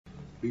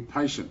Be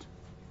patient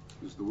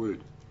is the word.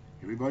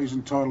 Everybody's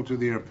entitled to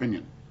their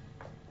opinion.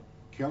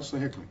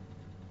 Councillor Hickley.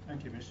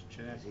 Thank you, Mr.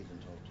 Chair.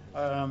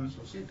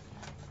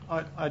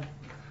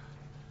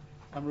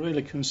 I'm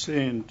really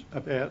concerned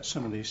about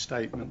some of these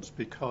statements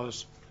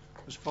because,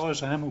 as far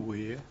as I'm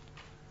aware,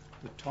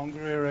 the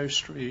Tongariro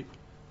Street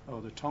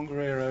or the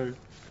Tongariro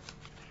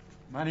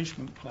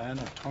Management Plan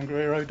of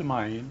Tongariro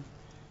Domain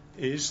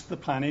is the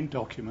planning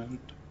document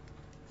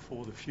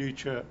for the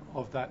future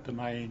of that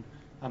domain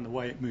and the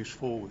way it moves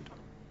forward.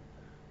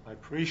 I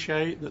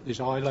appreciate that there's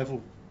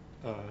high-level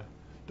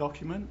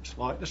documents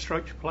like the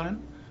structure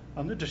plan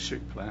and the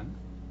district plan,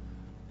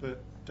 but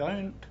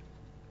don't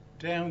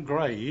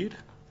downgrade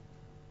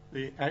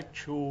the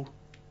actual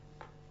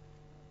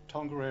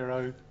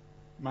Tongariro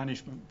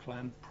management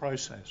plan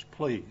process,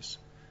 please.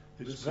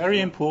 It's very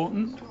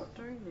important.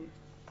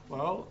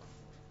 Well,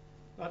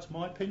 that's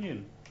my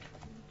opinion.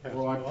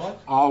 Right.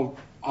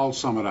 I'll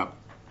sum it up.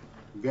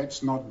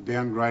 That's not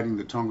downgrading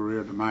the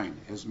Tongariro domain.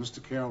 As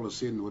Mr. Carroll has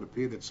said, and it would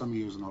appear that some of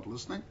you are not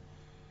listening,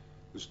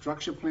 the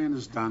structure plan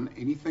is done.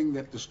 Anything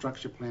that the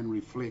structure plan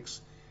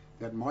reflects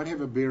that might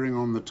have a bearing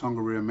on the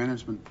Tongariro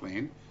management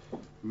plan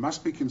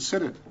must be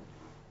considered.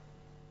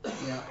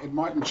 Now, it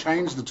mightn't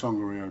change the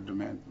Tongariro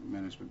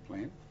management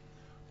plan,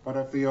 but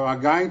if you are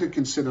going to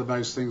consider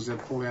those things that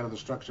fall out of the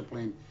structure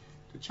plan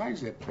to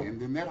change that plan,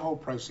 then that whole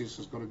process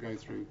has got to go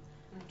through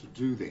to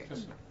do that.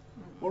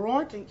 All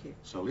right? Thank you.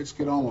 So let's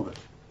get on with it.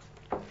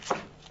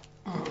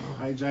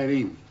 Page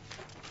 18.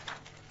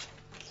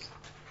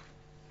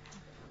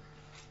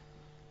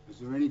 Is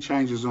there any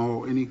changes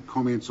or any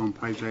comments on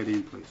page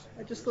 18, please?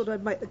 I just thought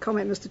I'd make the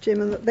comment, Mr.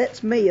 Chairman, that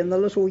that's me in the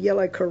little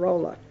yellow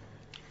Corolla.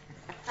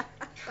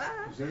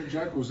 Is that a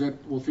joke or is that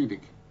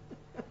authentic?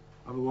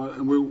 Otherwise,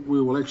 and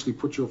we will actually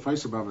put your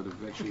face above it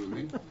if actually was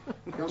me.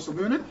 Councillor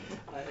Burnett?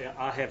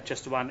 I have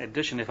just one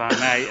addition, if I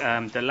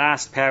may. The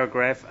last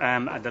paragraph,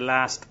 the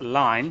last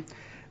line,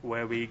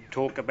 where we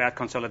talk about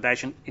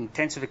consolidation,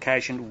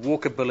 intensification,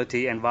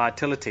 walkability and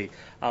vitality.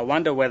 I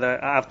wonder whether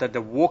after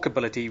the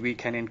walkability we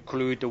can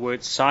include the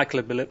word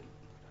cyclability.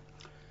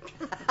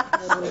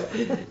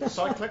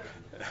 Cyclic?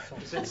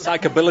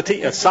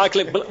 Cyclability,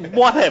 cyclic,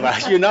 whatever,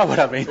 you know what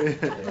I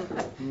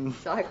mean.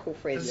 Cycle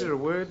friendly. Is there a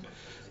word?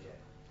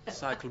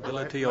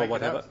 Cyclability or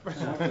whatever.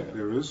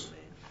 There is.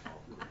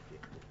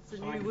 It's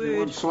a new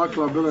word.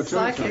 Cyclability.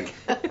 Cyclic.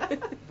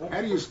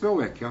 How do you spell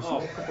that,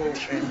 Councillor?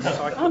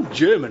 I'm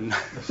German.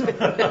 We'll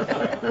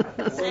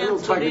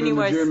Sounds take good it in the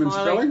anyway, German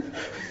Smiley. spelling.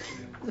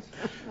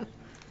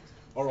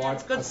 All right.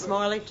 Sounds good,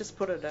 Smiley. Just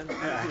put it in.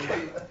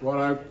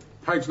 Righto.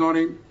 Page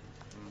 19.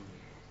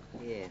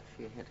 Yeah, if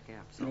you had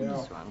gaps on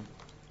this one.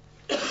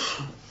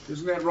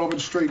 Isn't that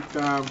Robert Street,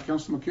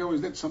 Councillor McKell?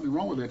 Is that something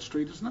wrong with that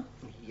street, isn't it?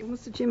 Well,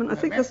 Mr. Chairman, I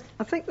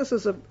think this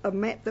is a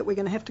map that we're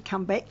going to have to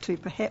come back to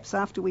perhaps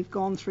after we've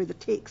gone through the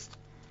text.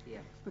 Yeah.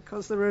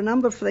 Because there are a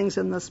number of things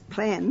in this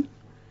plan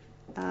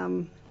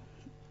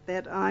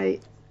that I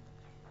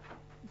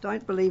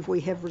don't believe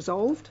we have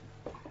resolved,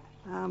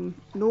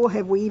 nor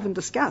have we even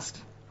discussed.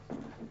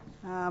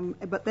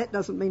 But that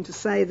doesn't mean to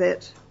say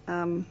that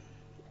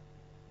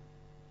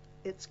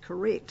it's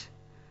correct.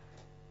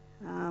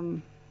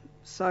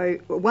 So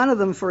one of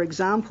them, for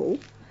example,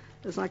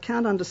 is I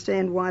can't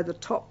understand why the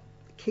top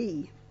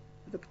key,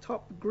 the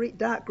top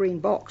dark green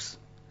box,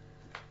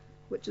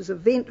 which is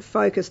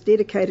event-focused,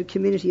 dedicated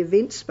community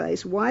event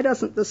space, why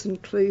doesn't this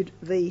include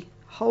the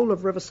whole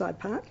of Riverside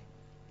Park,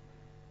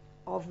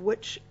 of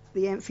which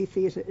the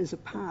amphitheatre is a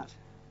part?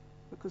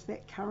 Because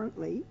that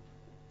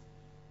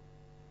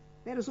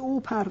is all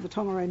part of the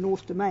Tongariro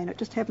North Domain. It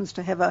just happens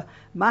to have a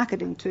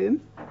marketing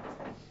term,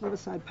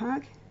 Riverside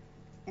Park,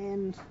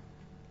 and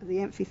the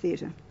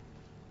amphitheatre,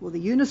 or the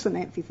Unison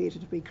Amphitheatre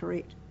to be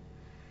correct.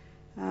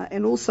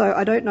 And also,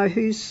 I don't know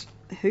who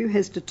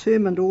has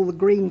determined all the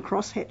green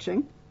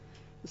cross-hatching,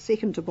 the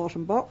second to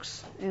bottom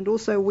box, and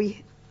also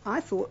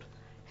I thought,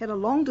 had a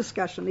long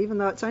discussion, even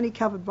though it's only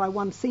covered by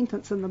one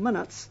sentence in the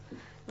minutes,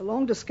 a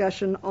long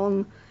discussion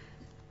on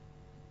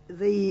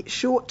the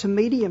short to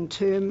medium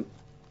term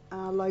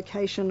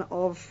location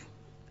of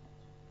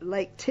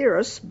Lake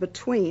Terrace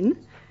between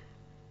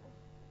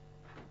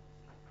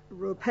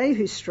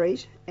Ruapehu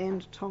Street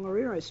and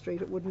Tongariro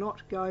Street. It would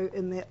not go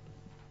in that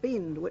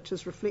bend, which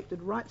is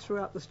reflected right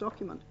throughout this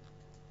document.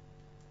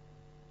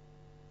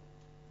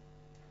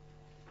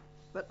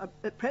 But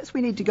perhaps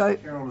we need to go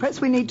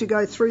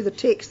through the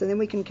text, and then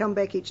we can come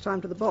back each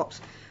time to the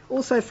box.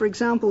 Also, for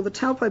example, the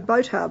Taupo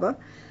Boat Harbour,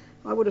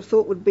 I would have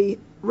thought would be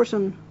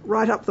written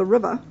right up the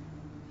river.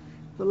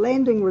 The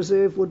landing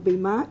reserve would be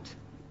marked,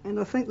 and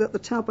I think that the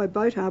Taupo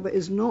Boat Harbour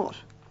is not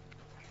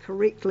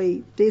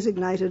correctly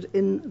designated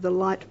in the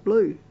light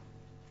blue,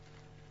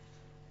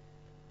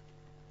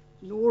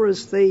 nor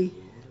is the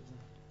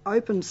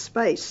open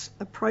space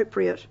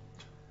appropriate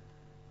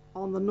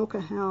on the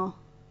Nukahau,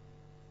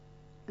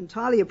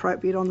 entirely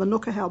appropriate on the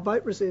Nukahau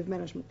Boat Reserve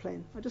Management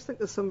Plan. I just think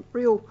there's some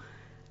real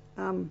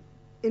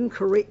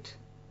incorrect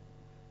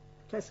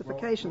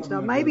classifications.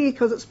 Now, maybe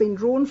because it's been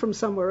drawn from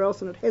somewhere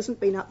else and it hasn't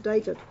been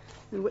updated,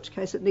 in which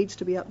case it needs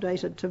to be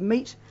updated to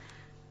meet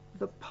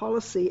the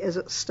policy as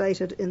it's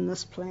stated in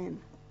this plan?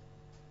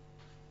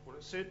 Well,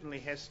 it certainly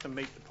has to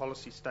meet the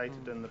policy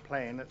stated in the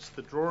plan. It's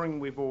the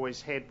drawing we've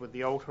always had with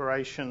the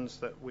alterations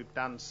that we've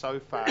done so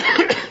far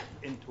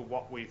into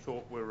what we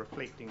thought were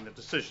reflecting the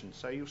decision.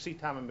 So you'll see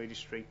Tamamudi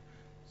Street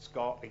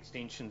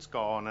extension's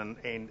gone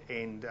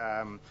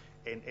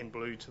and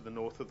blue to the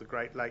north of the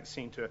Great Lakes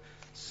Centre.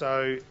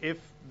 So if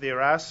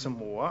there are some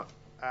more,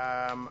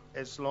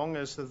 as long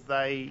as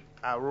they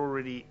are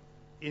already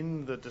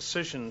in the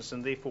decisions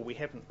and therefore we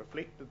haven't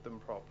reflected them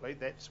properly,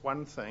 that's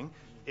one thing.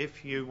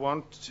 If you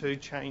want to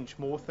change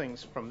more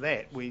things from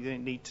that, we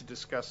then need to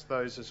discuss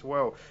those as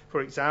well. For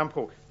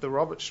example, the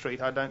Robert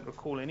Street, I don't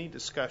recall any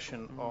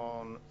discussion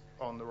on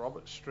the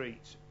Robert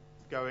Street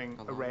going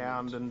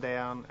around and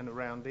down and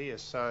around there.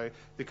 So,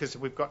 because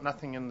we've got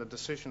nothing in the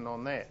decision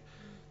on that.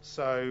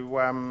 So,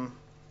 well,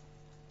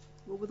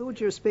 with all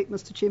due respect,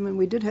 Mr. Chairman,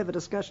 we did have a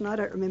discussion. I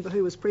don't remember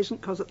who was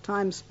present because at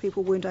times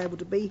people weren't able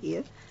to be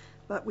here.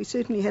 But we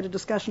certainly had a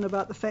discussion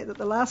about the fact that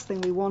the last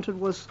thing we wanted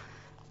was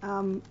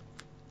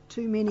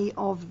too many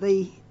of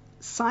the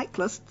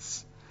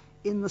cyclists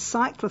in the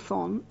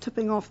cyclothon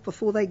tipping off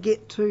before they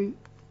get to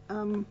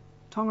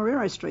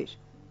Tongariro Street.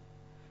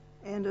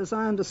 And as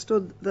I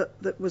understood,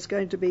 that was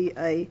going to be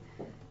a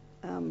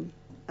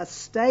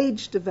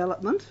staged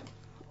development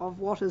of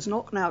what is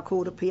not now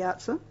called a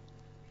piazza.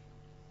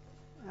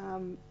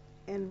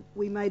 And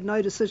we made no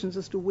decisions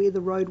as to where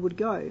the road would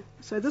go.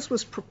 So this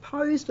was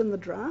proposed in the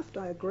draft,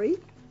 I agree.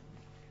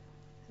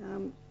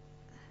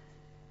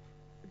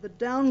 The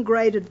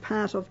downgraded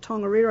part of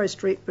Tongariro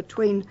Street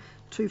between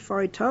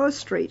Tūwharetoa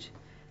Street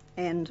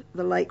and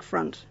the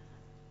lakefront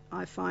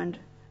I find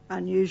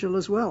unusual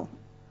as well.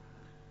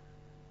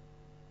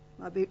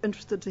 I'd be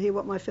interested to hear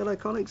what my fellow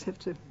colleagues have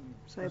to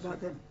say about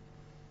that.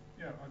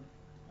 Yeah,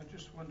 I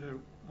just wonder,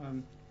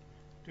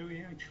 do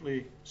we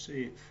actually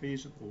see it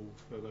feasible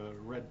for the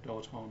red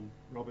dot on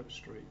Robert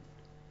Street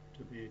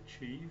to be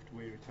achieved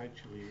where it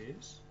actually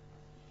is?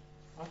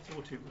 I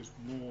thought it was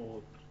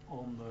more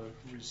on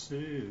the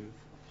reserve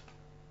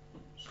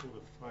sort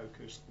of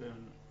focus than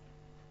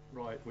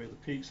right where the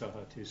Pizza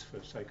Hut is,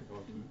 for sake of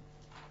argument.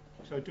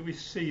 So do we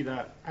see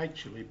that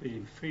actually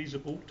being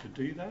feasible to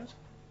do that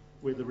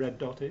where the red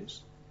dot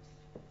is?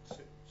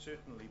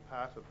 certainly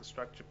part of the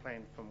structure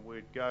plan from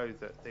word go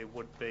that there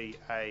would be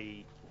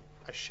a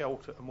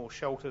more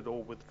sheltered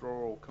or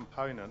withdrawal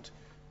component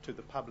to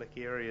the public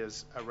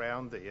areas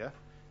around there,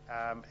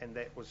 and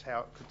that was how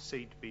it could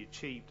see to be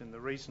achieved. And the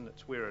reason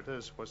it's where it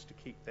is was to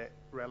keep that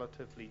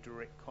relatively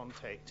direct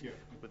contact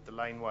with the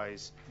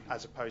laneways,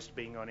 as opposed to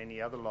being on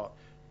any other lot.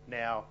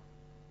 Now,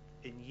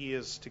 in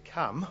years to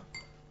come,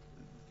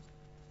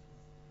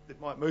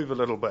 it might move a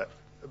little bit,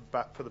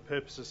 but for the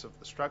purposes of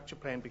the structure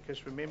plan,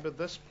 because remember,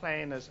 this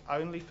plan is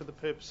only for the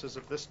purposes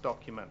of this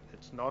document.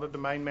 It's not a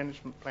domain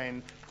management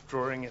plan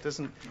drawing. It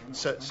isn't.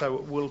 So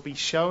it will be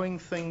showing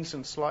things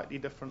in slightly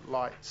different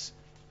lights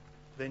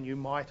than you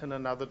might in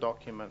another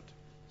document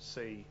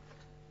see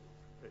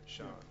it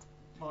shown.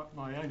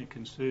 My only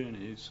concern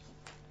is,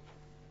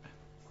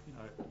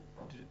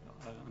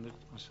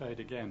 I say it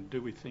again,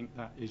 do we think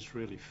that is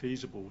really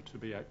feasible to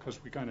be out?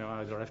 Because we're going to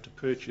either have to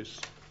purchase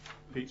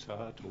Pizza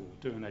Hut or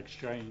do an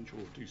exchange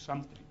or do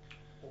something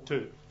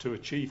to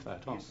achieve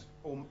that, aren't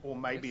we? Or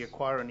maybe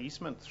acquire an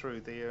easement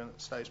through there and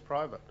it stays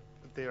private.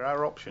 There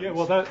are options. Yeah,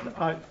 well,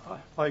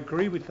 I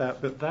agree with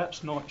that, but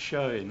that's not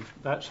showing.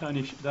 That's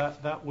only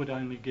that would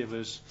only give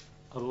us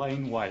a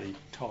laneway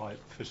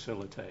type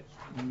facility,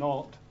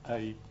 not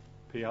a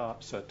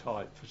piazza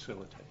type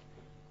facility,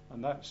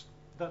 and that's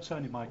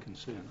only my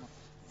concern.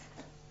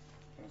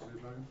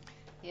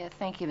 Yeah,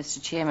 thank you,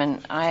 Mr.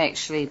 Chairman. I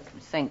actually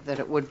think that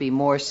it would be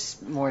more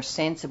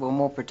sensible,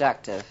 more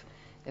productive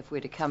if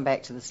we're to come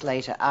back to this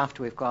later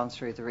after we've gone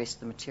through the rest of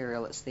the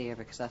material that's there,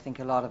 because I think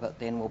a lot of it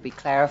then will be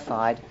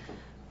clarified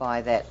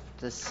by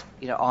this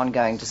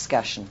ongoing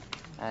discussion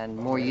and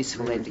more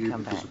useful then to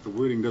come back. If the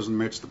wording doesn't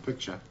match the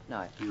picture,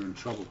 no, you're in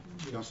trouble.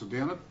 Councillor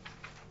Downett?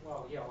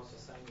 Well, yeah, I was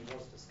just saying there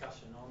was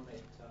discussion on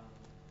that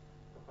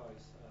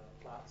proposed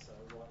plaza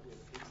right where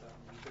the Pizza Hut,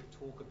 and we did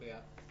talk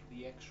about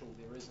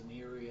there is an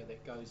area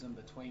that goes in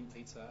between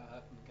Pizza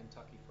Hut and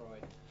Kentucky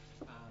Fried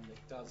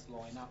that does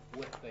line up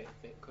with that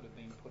could have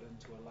been put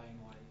into a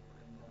laneway,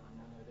 and I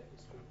know that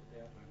was talked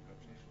about in the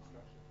National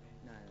Structure Plan.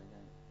 No, they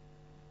don't.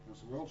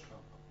 Councillor Welch?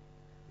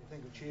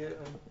 Thank you, Chair.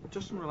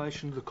 Just in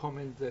relation to the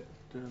comment that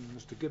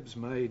Mr. Gibbs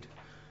made,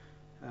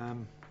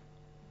 and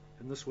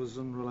this was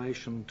in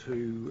relation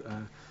to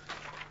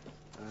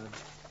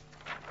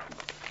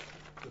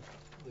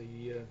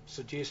the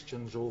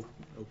suggestions or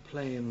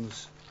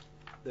plans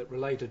that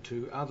related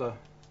to other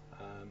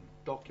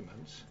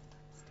documents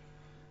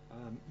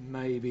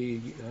may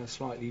be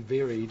slightly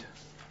varied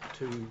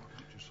to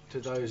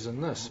those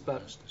in this.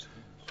 But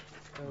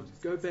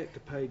go back to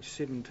page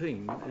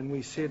 17, and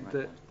we said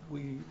that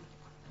we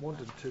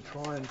wanted to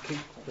try and keep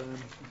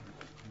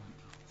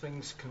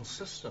things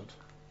consistent.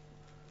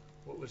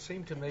 Well, it would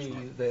seem to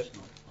me that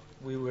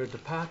we were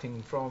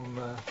departing from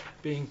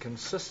being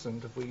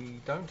consistent if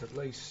we don't at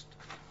least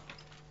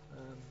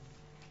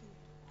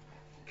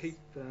keep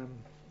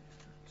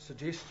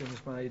suggestions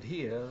made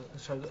here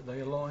so that they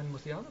align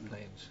with the other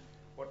plans.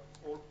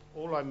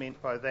 All I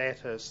meant by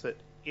that is that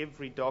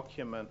every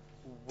document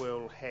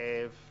will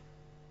have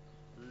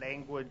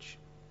language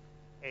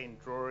and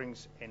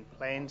drawings and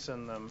plans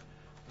in them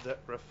that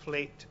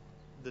reflect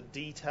the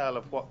detail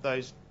of what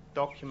those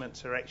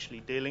documents are actually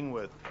dealing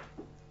with.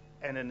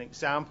 And an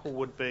example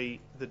would be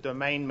the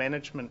domain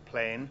management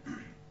plan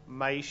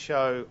may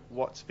show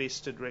what's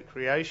vested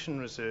recreation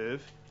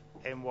reserve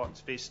and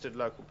what's vested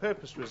local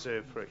purpose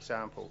reserve, for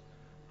example.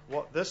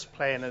 What this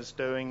plan is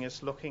doing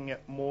is looking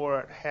at more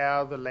at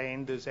how the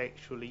land is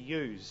actually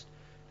used.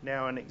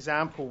 Now, an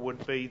example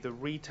would be the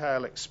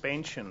retail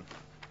expansion.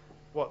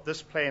 What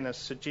this plan is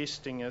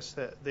suggesting is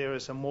that there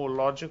is a more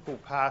logical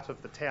part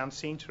of the town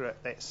centre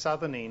at that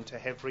southern end to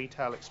have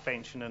retail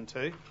expansion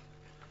into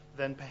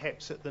than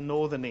perhaps at the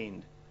northern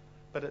end.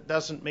 But it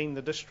doesn't mean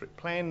the district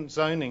plan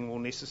zoning will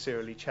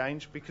necessarily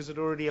change, because it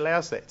already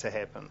allows that to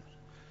happen.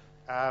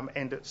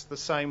 And it's the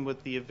same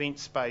with the event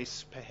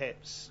space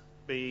perhaps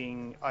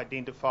being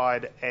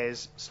identified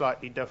as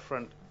slightly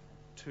different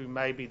to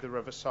maybe the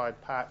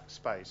Riverside Park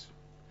space.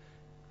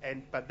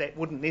 But that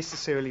wouldn't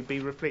necessarily be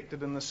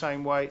reflected in the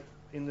same way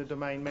in the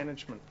domain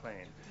management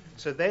plan.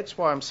 So that's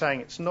why I'm saying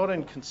it's not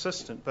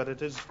inconsistent, but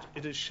it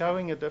is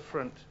showing a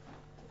different,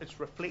 it's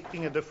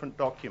reflecting a different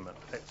document,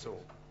 that's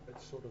all.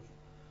 It's sort of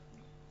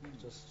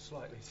just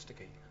slightly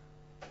sticky.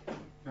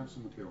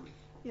 Councillor McKelvey.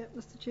 Yeah,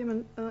 Mr.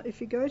 Chairman, if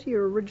you go to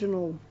your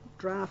original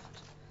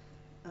draft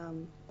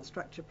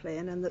structure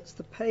plan, and it's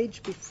the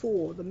page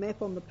before, the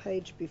map on the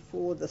page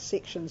before the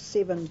section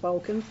 7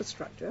 bulk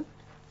infrastructure.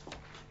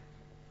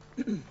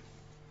 So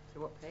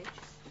what page?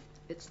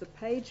 It's the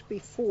page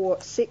before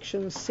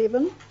section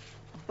 7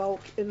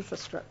 bulk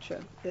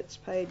infrastructure. It's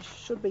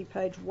should be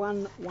page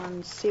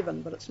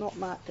 117, but it's not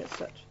marked as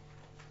such.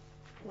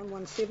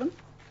 117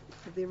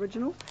 of the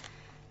original.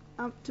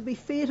 To be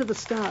fair to the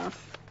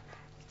staff,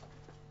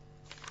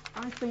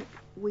 I think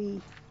we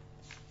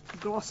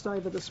glossed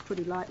over this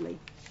pretty lightly,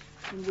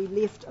 and we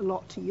left a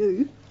lot to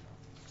you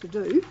to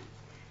do,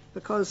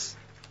 because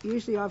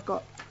usually I've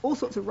got all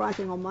sorts of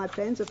writing on my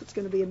plans if it's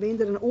going to be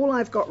amended, and all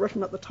I've got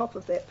written at the top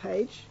of that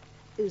page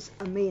is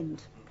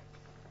amend.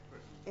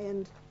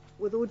 And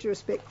with all due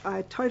respect,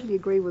 I totally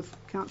agree with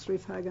Councillor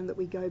Hagen that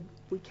we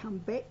come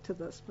back to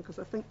this, because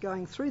I think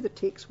going through the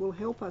text will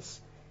help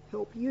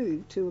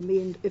you to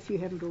amend if you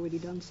haven't already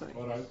done so.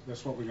 Righto,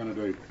 that's what we're going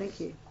to do. Thank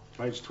you.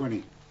 Page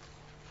 20.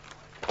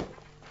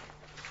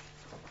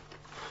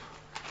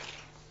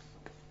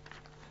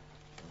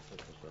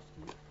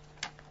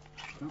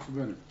 Councillor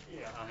Bernard.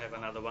 Yeah, I have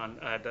another one.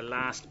 The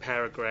last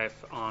paragraph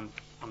on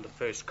the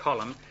first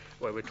column,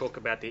 where we talk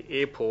about the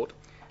airport,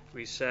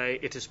 we say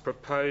it is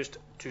proposed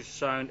to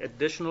zone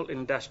additional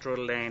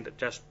industrial land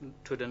just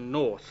to the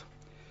north.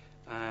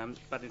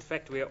 But in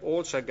fact, we are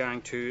also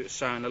going to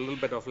zone a little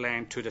bit of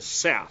land to the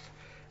south.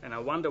 And I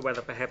wonder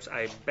whether perhaps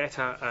a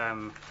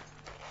better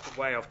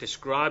way of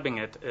describing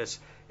it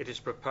is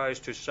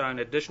proposed to zone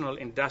additional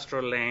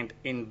industrial land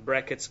in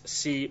brackets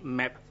C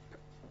map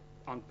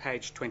on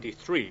page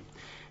 23.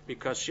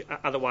 Because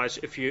otherwise,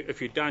 if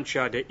you don't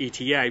show the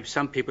ETA,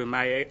 some people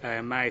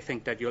may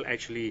think that you'll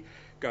actually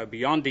go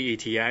beyond the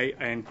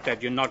ETA and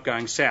that you're not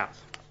going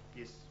south.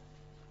 Yes.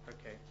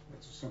 Okay.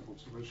 That's a simple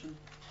solution.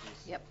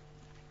 Yep.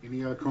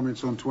 Any other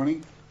comments on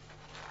 20?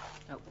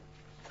 Nope.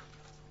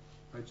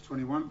 Page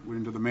 21. We're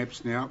into the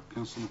maps now.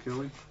 Councillor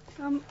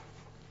McKelvey.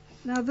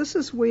 Now this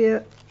is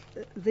where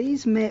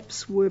these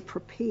maps were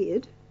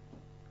prepared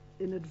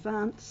in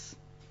advance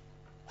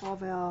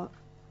of our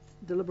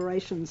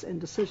deliberations and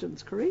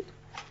decisions, correct?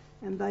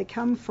 And they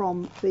come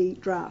from the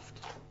draft.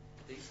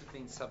 These have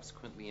been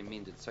subsequently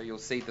amended. So you'll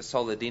see the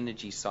solid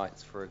energy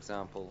sites, for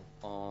example,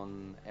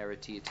 on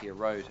Arataki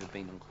Road have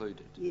been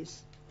included.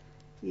 Yes.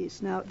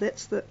 Yes. Now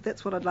that's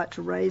what I'd like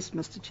to raise,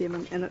 Mr.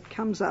 Chairman, and it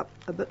comes up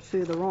a bit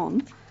further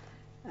on,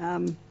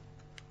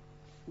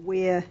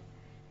 where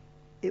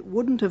it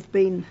wouldn't have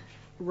been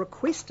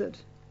requested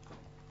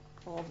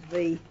of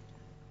the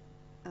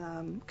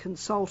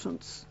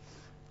consultants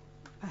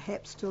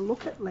perhaps to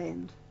look at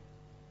land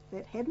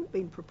that hadn't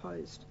been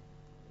proposed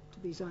to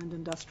be zoned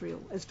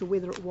industrial as to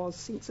whether it was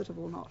sensitive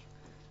or not.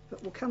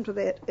 But we'll come to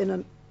that in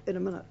a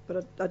minute.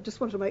 But I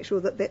just want to make sure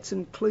that that's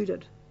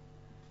included.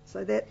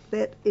 So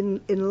that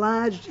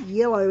enlarged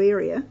yellow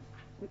area,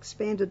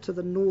 expanded to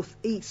the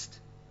northeast,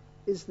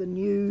 is the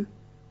new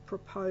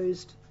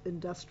proposed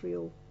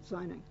industrial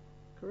zoning,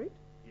 correct?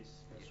 Yes,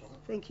 that's right.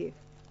 Thank you.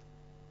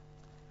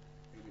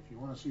 And if you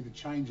want to see the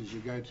changes, you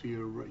go to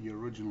your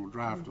original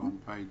draft on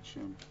page.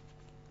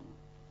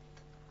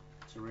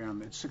 It's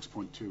around at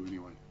 6.2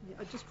 anyway. Yeah,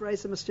 I just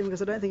raised them, Mr. Chairman,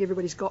 because I don't think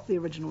everybody's got the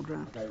original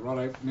draft. Okay,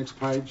 righto. Next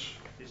page.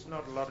 There's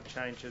not a lot of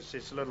changes.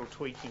 There's a little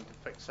tweaking to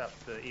fix up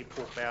the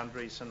airport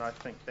boundaries, and I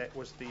think that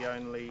was the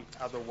only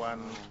other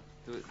one.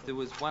 There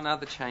was one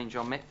other change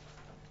on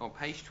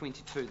page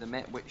 22, the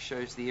map which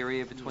shows the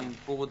area between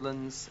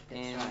Boardlands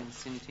and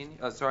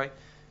Centennial.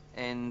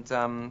 And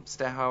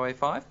State Highway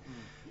 5.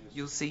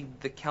 You'll see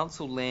the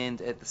council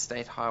land at the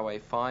State Highway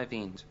 5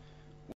 end